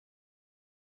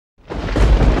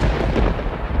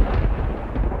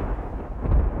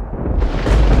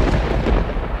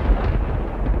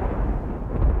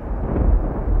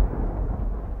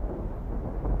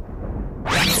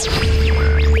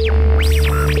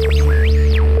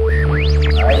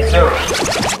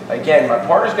again, my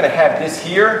partner's going to have this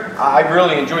here. I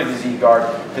really enjoy the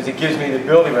Z-guard because it gives me the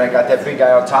ability when I got that big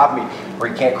guy on top of me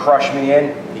where he can't crush me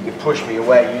in, he can push me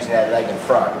away using that leg in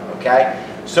front, okay?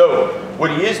 So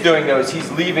what he is doing though is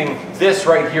he's leaving this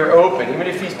right here open. Even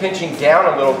if he's pinching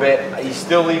down a little bit, he's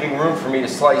still leaving room for me to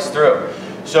slice through.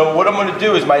 So what I'm going to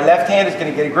do is my left hand is going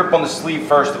to get a grip on the sleeve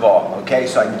first of all, okay,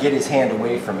 so I can get his hand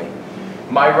away from me.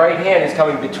 My right hand is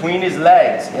coming between his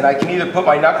legs, and I can either put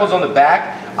my knuckles on the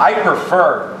back. I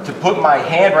prefer to put my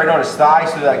hand right on his thigh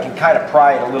so that I can kind of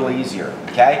pry it a little easier,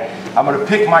 okay? I'm going to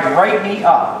pick my right knee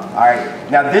up, all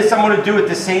right? Now this I'm going to do at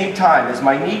the same time. As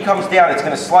my knee comes down, it's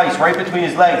going to slice right between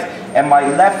his legs, and my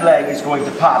left leg is going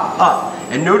to pop up.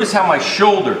 And notice how my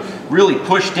shoulder really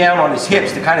pushed down on his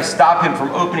hips to kind of stop him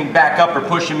from opening back up or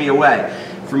pushing me away.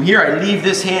 From here, I leave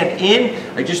this hand in,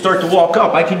 I just start to walk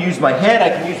up. I can use my head, I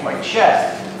can use my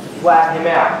chest to flatten him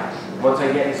out. Once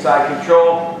I get inside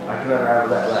control, I can unravel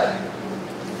that leg.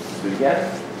 Let's do it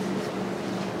again.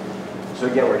 So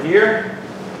again, we're here.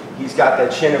 He's got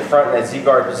that chin in front in that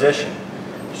Z-guard position.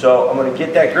 So I'm going to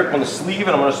get that grip on the sleeve and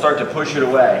I'm going to start to push it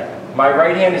away. My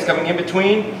right hand is coming in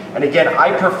between, and again,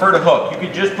 I prefer to hook. You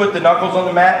could just put the knuckles on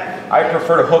the mat. I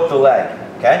prefer to hook the leg.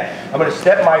 Okay? I'm going to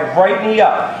step my right knee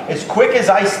up. As quick as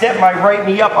I step my right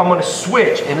knee up, I'm going to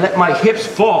switch and let my hips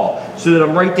fall so that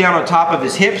I'm right down on top of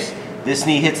his hips. This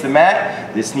knee hits the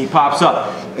mat, this knee pops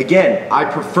up. Again, I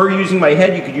prefer using my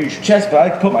head. You could use your chest, but I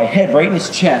like to put my head right in his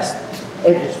chest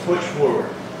and just push forward.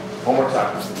 One more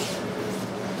time.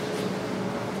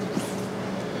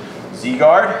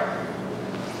 Z-guard,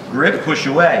 grip, push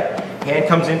away. Hand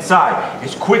comes inside.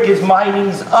 As quick as my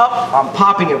knee's up, I'm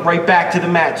popping it right back to the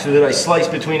mat so that I slice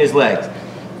between his legs.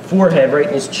 Forehead right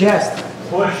in his chest.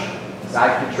 Push,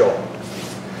 side control.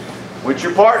 With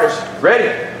your partners.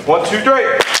 Ready? 1, 2,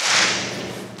 3.